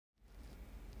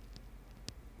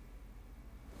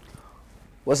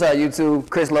What's up, YouTube?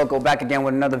 Kris Loco back again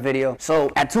with another video.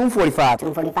 So at TOMB45,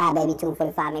 TOMB45, baby,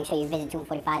 TOMB45. Make sure you visit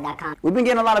TOMB45.com. we've been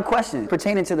getting a lot of questions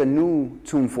pertaining to the new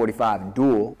TOMB45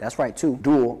 dual, that's right,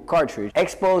 dual cartridge,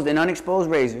 exposed and unexposed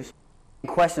razors.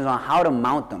 Questions on how to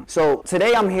mount them. So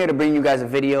today I'm here to bring you guys a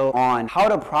video on how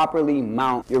to properly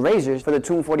mount your razors for the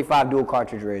TOMB45 dual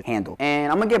cartridge razor handle.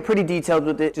 And I'm gonna get pretty detailed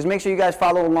with it. Just make sure you guys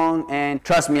follow along, and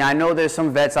trust me, I know there's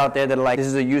some vets out there that are like, this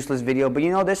is a useless video, but you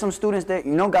know, there's some students that,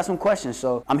 you know, got some questions,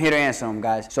 so I'm here to answer them,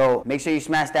 guys. So make sure you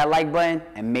smash that like button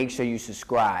and make sure you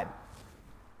subscribe.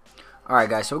 Alright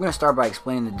guys, so we're going to start by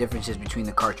explaining the differences between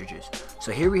the cartridges.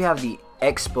 So here we have the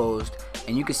exposed,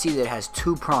 and you can see that it has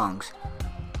two prongs.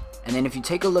 And then if you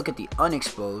take a look at the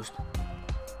unexposed,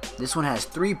 this one has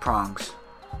three prongs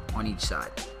on each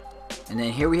side. And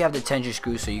then here we have the tension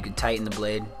screw so you can tighten the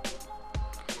blade.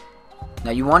 Now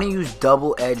you want to use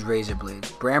double edge razor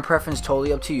blades. Brand preference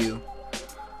totally up to you,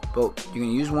 but you're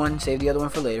going to use one, save the other one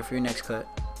for later for your next cut.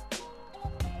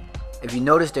 If you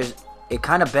notice, it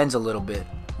kind of bends a little bit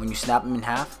when you snap them in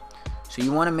half, so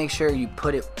you want to make sure you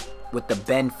put it with the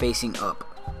bend facing up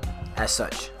as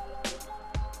such.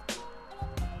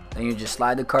 Then you just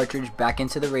slide the cartridge back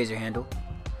into the razor handle,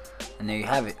 and there you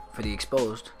have it for the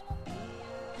exposed.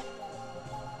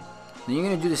 Then you're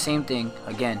going to do the same thing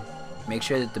again. Make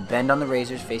sure that the bend on the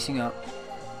razor is facing up,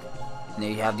 and there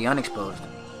you have the unexposed.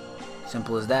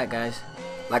 Simple as that, guys.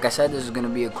 Like I said, this is going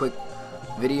to be a quick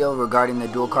video regarding the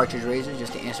dual cartridge razor,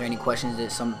 just to answer any questions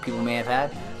that some people may have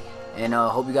had. And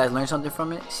hope you guys learned something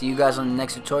from it. See you guys on the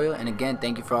next tutorial, and again,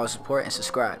 thank you for all the support and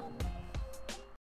subscribe.